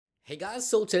Hey guys,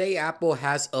 so today Apple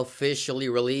has officially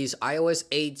released iOS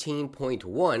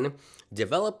 18.1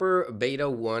 Developer Beta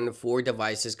 1 for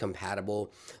devices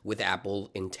compatible with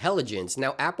Apple Intelligence.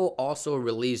 Now, Apple also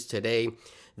released today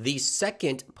the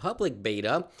second public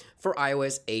beta for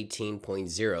iOS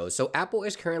 18.0. So, Apple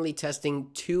is currently testing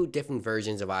two different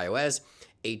versions of iOS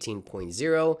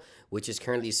 18.0, which is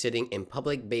currently sitting in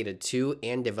public beta 2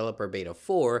 and developer beta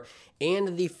 4,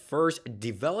 and the first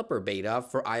developer beta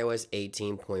for iOS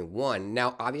 18.1.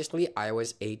 Now, obviously,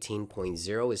 iOS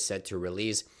 18.0 is set to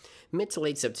release mid to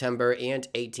late September, and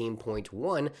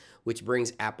 18.1, which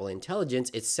brings Apple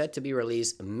Intelligence, is set to be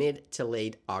released mid to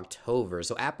late October.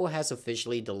 So Apple has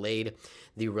officially delayed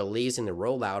the release and the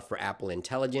rollout for Apple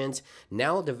Intelligence.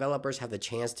 Now developers have the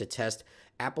chance to test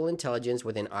Apple Intelligence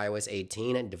within iOS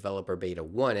 18 and Developer Beta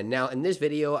 1. And now in this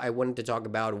video, I wanted to talk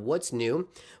about what's new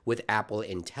with Apple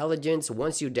Intelligence.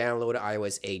 Once you download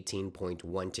iOS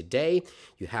 18.1 today,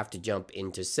 you have to jump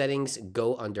into settings,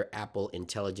 go under Apple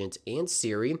Intelligence and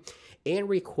Siri, and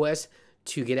request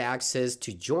to get access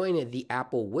to join the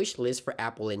Apple wish list for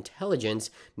Apple Intelligence.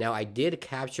 Now, I did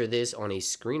capture this on a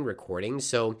screen recording,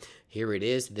 so here it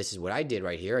is. This is what I did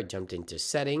right here. I jumped into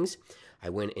settings. I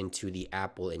went into the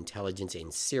Apple Intelligence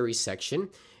and Siri section,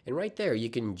 and right there you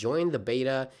can join the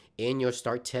beta and you'll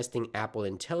start testing Apple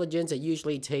Intelligence. It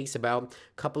usually takes about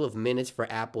a couple of minutes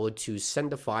for Apple to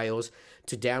send the files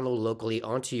to download locally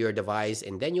onto your device,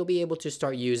 and then you'll be able to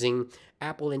start using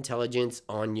Apple Intelligence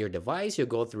on your device. You'll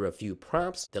go through a few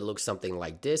prompts that look something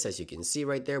like this. As you can see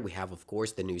right there, we have, of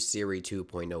course, the new Siri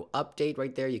 2.0 update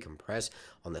right there. You can press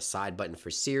on the side button for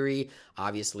Siri.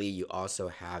 Obviously, you also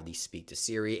have the Speak to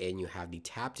Siri and you have the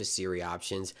Tap to Siri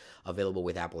options available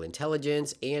with Apple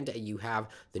Intelligence, and you have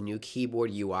the new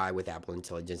keyboard UI with Apple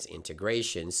Intelligence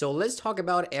integration. So let's talk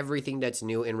about everything that's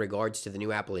new in regards to the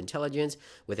new Apple Intelligence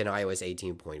within iOS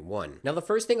 18.1. Now, the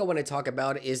first thing I want to talk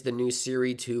about is the new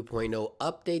Siri 2.0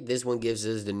 update. This one gives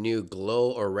us the new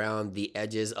glow around the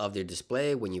edges of the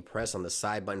display when you press on the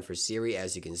side button for Siri.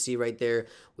 As you can see right there,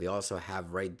 we also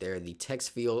have right there the text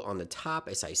field on the top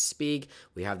as I speak.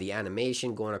 We have the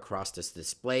animation going across this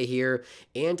display here,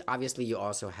 and obviously you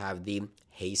also have the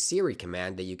Hey Siri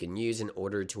command that you can use in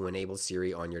order to enable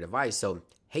Siri on your device. So,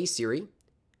 Hey Siri.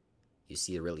 You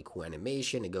see a really cool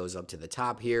animation. It goes up to the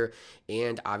top here,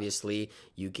 and obviously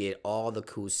you get all the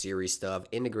cool Siri stuff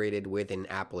integrated within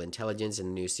Apple Intelligence in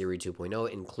the new Siri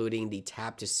 2.0, including the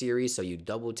tap to Siri. So you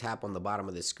double tap on the bottom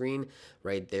of the screen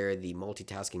right there, the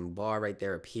multitasking bar right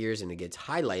there appears and it gets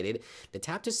highlighted. The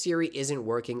tap to Siri isn't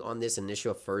working on this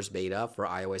initial first beta for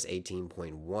iOS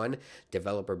 18.1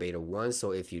 Developer Beta 1.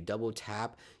 So if you double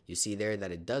tap, you see there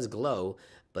that it does glow,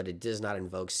 but it does not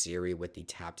invoke Siri with the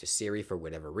tap to Siri for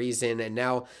whatever reason. And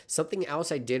now, something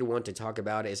else I did want to talk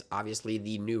about is obviously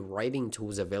the new writing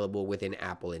tools available within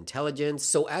Apple Intelligence.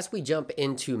 So as we jump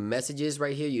into messages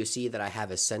right here, you see that I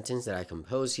have a sentence that I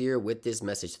compose here with this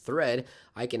message thread.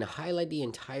 I can highlight the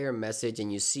entire message,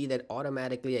 and you see that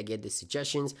automatically I get the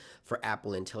suggestions for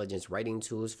Apple Intelligence writing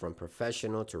tools, from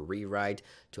professional to rewrite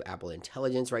to Apple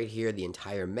Intelligence right here. The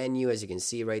entire menu, as you can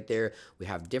see right there, we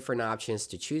have different options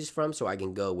to choose from. So I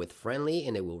can go with friendly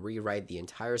and it will rewrite the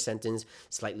entire sentence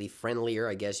slightly friendlier,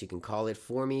 I guess you can call it,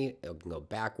 for me. It can go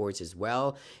backwards as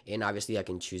well, and obviously I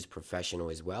can choose professional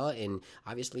as well, and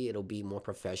obviously it'll be more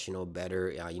professional,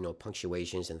 better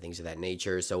punctuations and things of that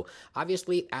nature. So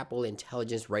obviously Apple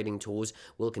Intelligence writing tools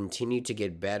will continue to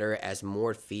get better as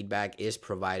more feedback is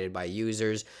provided by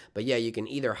users. But yeah, you can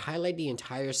either highlight the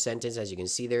entire sentence as you can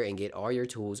see there and get all your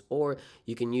tools, or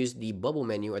you can use the bubble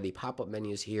menu or the pop-up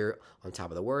menus here on top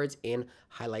of the words and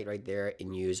highlight right there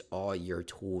and use all your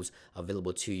tools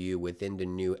available to you within the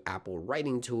new Apple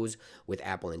writing tools with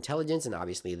Apple Intelligence. And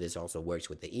obviously this also works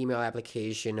with the email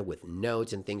application, with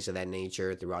notes and things of that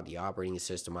nature throughout the operating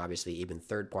system. Obviously even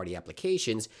third-party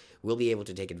applications will be able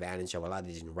to take advantage of a lot of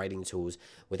these writing tools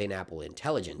within Apple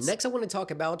Intelligence. Next, I want to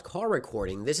talk about call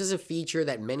recording. This is a feature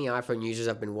that many iPhone users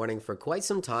have been wanting for quite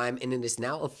some time, and it is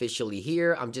now officially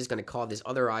here. I'm just going to call this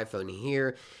other iPhone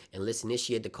here, and let's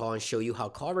initiate the call and show you how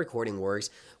call recording works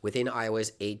within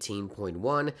iOS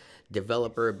 18.1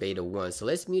 Developer Beta 1. So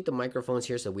let's mute the microphones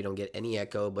here so we don't get any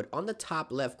echo. But on the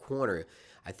top left corner,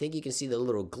 I think you can see the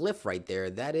little glyph right there.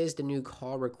 That is the new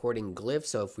call recording glyph.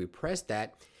 So if we press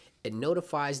that, it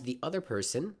notifies the other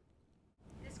person.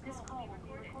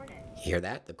 Hear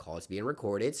that? The call is being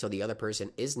recorded, so the other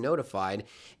person is notified.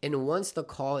 And once the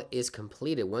call is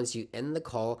completed, once you end the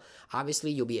call,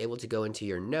 obviously you'll be able to go into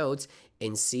your notes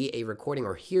and see a recording,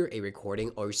 or hear a recording,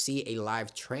 or see a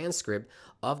live transcript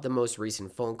of the most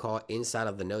recent phone call inside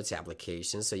of the Notes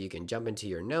application. So you can jump into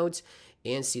your notes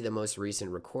and see the most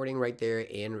recent recording right there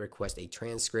and request a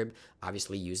transcript,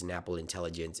 obviously using Apple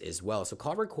Intelligence as well. So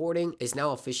call recording is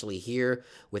now officially here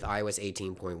with iOS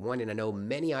 18.1, and I know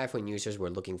many iPhone users were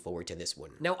looking forward to this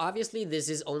one. Now, obviously, this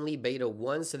is only beta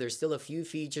 1, so there's still a few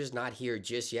features not here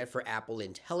just yet for Apple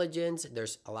Intelligence.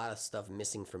 There's a lot of stuff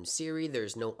missing from Siri.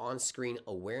 There's no on-screen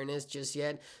awareness just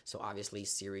yet, so obviously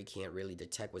Siri can't really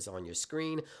detect what's on your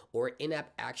screen, or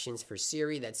in-app actions for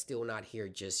Siri, that's still not here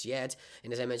just yet.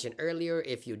 And as I mentioned earlier,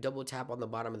 if you double tap on the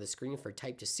bottom of the screen for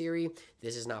type to Siri,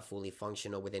 this is not fully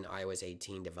functional within iOS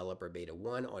 18 Developer Beta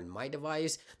 1 on my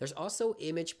device. There's also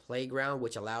Image Playground,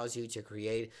 which allows you to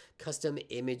create custom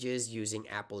images using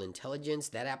Apple Intelligence.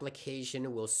 That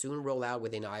application will soon roll out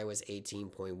within iOS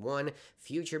 18.1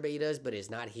 future betas, but is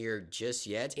not here just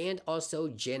yet. And also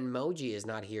Genmoji is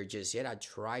not here just yet. I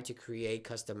tried to create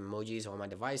custom emojis on my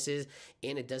devices,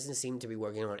 and it doesn't seem to be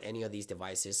working on any of these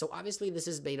devices. So obviously this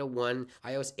is beta 1,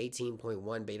 iOS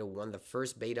 18.1 beta 1, the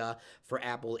first beta for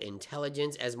Apple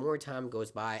Intelligence. As more time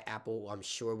goes by, Apple, I'm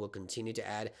sure, will continue to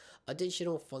add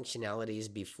additional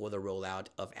functionalities before the rollout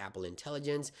of Apple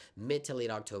Intelligence mid to late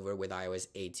October with iOS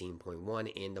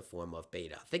 18.1 in the form of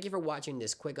beta. Thank you for watching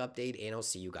this quick update, and I'll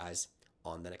see you guys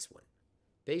on the next one.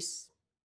 Peace.